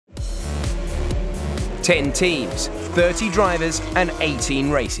10 teams, 30 drivers and 18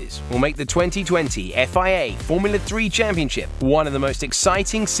 races will make the 2020 FIA Formula 3 Championship one of the most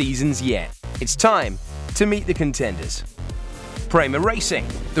exciting seasons yet. It's time to meet the contenders. Prema Racing,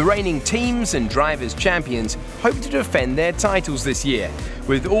 the reigning teams and drivers champions, hope to defend their titles this year.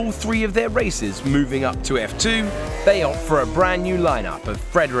 With all three of their races moving up to F2, they opt for a brand new lineup of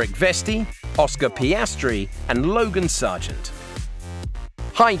Frederic Vesti, Oscar Piastri and Logan Sargent.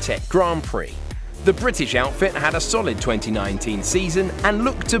 High-Tech Grand Prix. The British outfit had a solid 2019 season and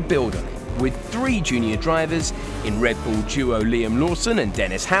looked to build on it, with 3 junior drivers in Red Bull duo Liam Lawson and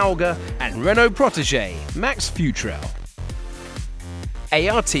Dennis Hauger and Renault protégé Max Futrell.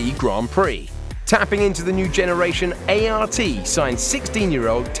 ART Grand Prix. Tapping into the new generation, ART signed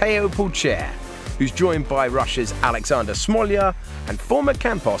 16-year-old Teo Pulcher, who's joined by Russia's Alexander Smolya and former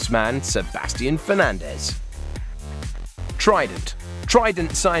Campos man Sebastian Fernandez. Trident.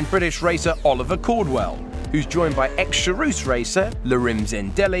 Trident signed British racer Oliver Caldwell, who's joined by ex-Charus racer Larim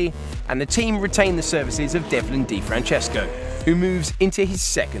Zendelli, and the team retained the services of Devlin Di Francesco, who moves into his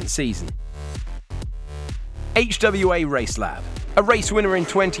 2nd season. HWA Race Lab. A race winner in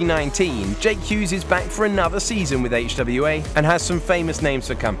 2019, Jake Hughes is back for another season with HWA and has some famous names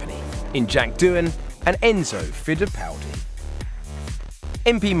for company in Jack Doohan and Enzo Fittipaldi.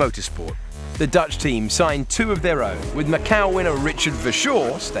 MP Motorsport. The Dutch team signed 2 of their own, with Macau winner Richard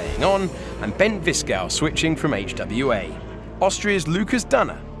Verschoor staying on and Bent Viscouw switching from HWA. Austria's Lucas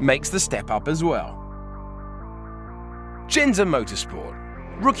Dunner makes the step up as well. Genza Motorsport.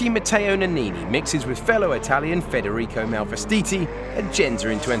 Rookie Matteo Nannini mixes with fellow Italian Federico Malvestiti at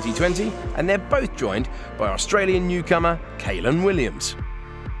Genza in 2020, and they're both joined by Australian newcomer Kaylen Williams.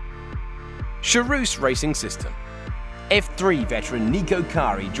 Charus Racing System. F3 veteran Nico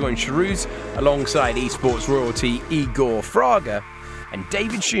Kari joined Charus alongside esports royalty Igor Fraga, and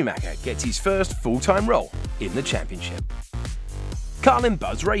David Schumacher gets his first full-time role in the championship. Carlin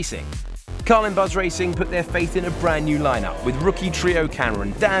Buzz Racing. Carlin Buzz Racing put their faith in a brand new lineup with rookie trio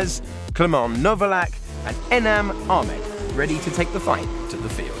Cameron Daz, Clement Novalak and Enam Ahmed ready to take the fight to the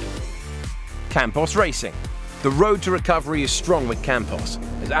field. Campos Racing. The road to recovery is strong with Campos,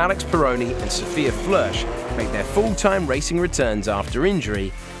 as Alex Peroni and Sophia Flörsch make their full-time racing returns after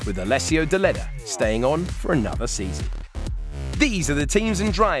injury, with Alessio Deleda staying on for another season. These are the teams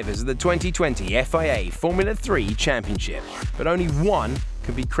and drivers of the 2020 FIA Formula 3 Championship, but only one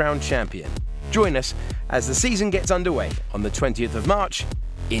can be crowned champion. Join us as the season gets underway on the 20th of March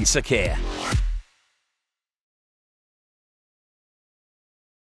in Sakhir.